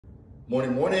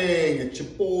Morning, morning. It's your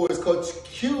boys, Coach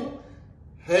Q.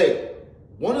 Hey,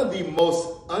 one of the most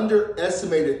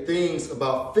underestimated things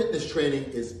about fitness training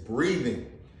is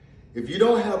breathing. If you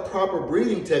don't have proper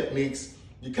breathing techniques,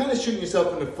 you're kind of shooting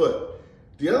yourself in the foot.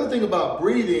 The other thing about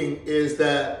breathing is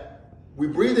that we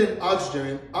breathe in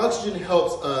oxygen. Oxygen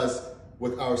helps us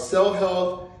with our cell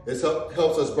health. It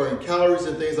helps us burn calories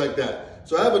and things like that.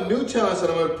 So I have a new challenge that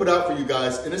I'm going to put out for you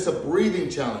guys, and it's a breathing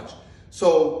challenge.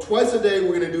 So twice a day,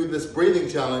 we're going to do this breathing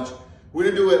challenge.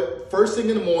 We're going to do it first thing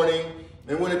in the morning,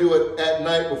 and we're going to do it at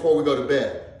night before we go to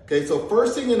bed. Okay, so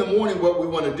first thing in the morning, what we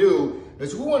want to do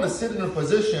is we want to sit in a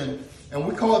position, and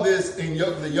we call this in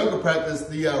the yoga practice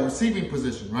the receiving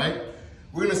position, right?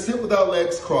 We're going to sit with our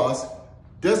legs crossed.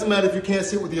 Doesn't matter if you can't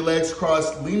sit with your legs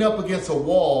crossed, lean up against a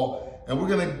wall, and we're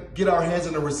going to get our hands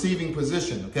in a receiving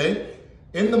position, okay?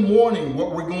 In the morning,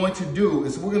 what we're going to do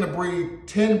is we're going to breathe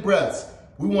 10 breaths.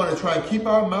 We want to try and keep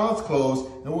our mouths closed,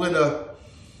 and we're going to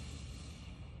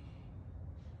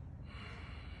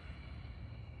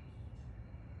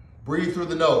breathe through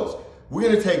the nose. We're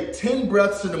going to take 10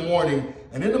 breaths in the morning,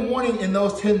 and in the morning, in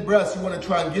those 10 breaths, you want to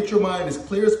try and get your mind as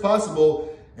clear as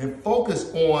possible and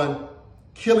focus on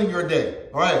killing your day.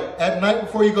 All right, at night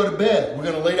before you go to bed, we're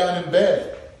going to lay down in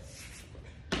bed.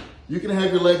 You can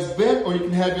have your legs bent or you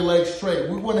can have your legs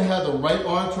straight. We want to have the right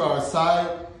arm to our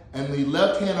side and the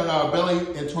left hand on our belly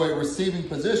into a receiving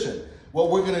position. What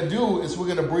we're going to do is we're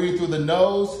going to breathe through the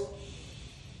nose,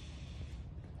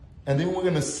 and then we're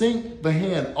going to sink the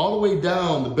hand all the way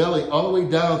down the belly, all the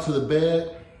way down to the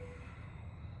bed.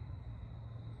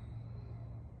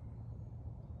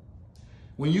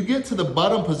 When you get to the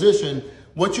bottom position,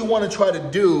 what you want to try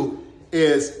to do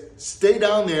is stay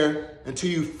down there until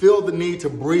you feel the need to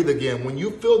breathe again. When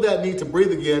you feel that need to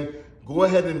breathe again, go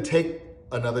ahead and take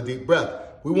another deep breath.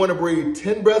 We want to breathe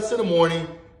 10 breaths in the morning,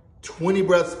 20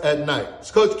 breaths at night.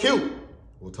 It's Coach Q.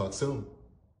 We'll talk soon.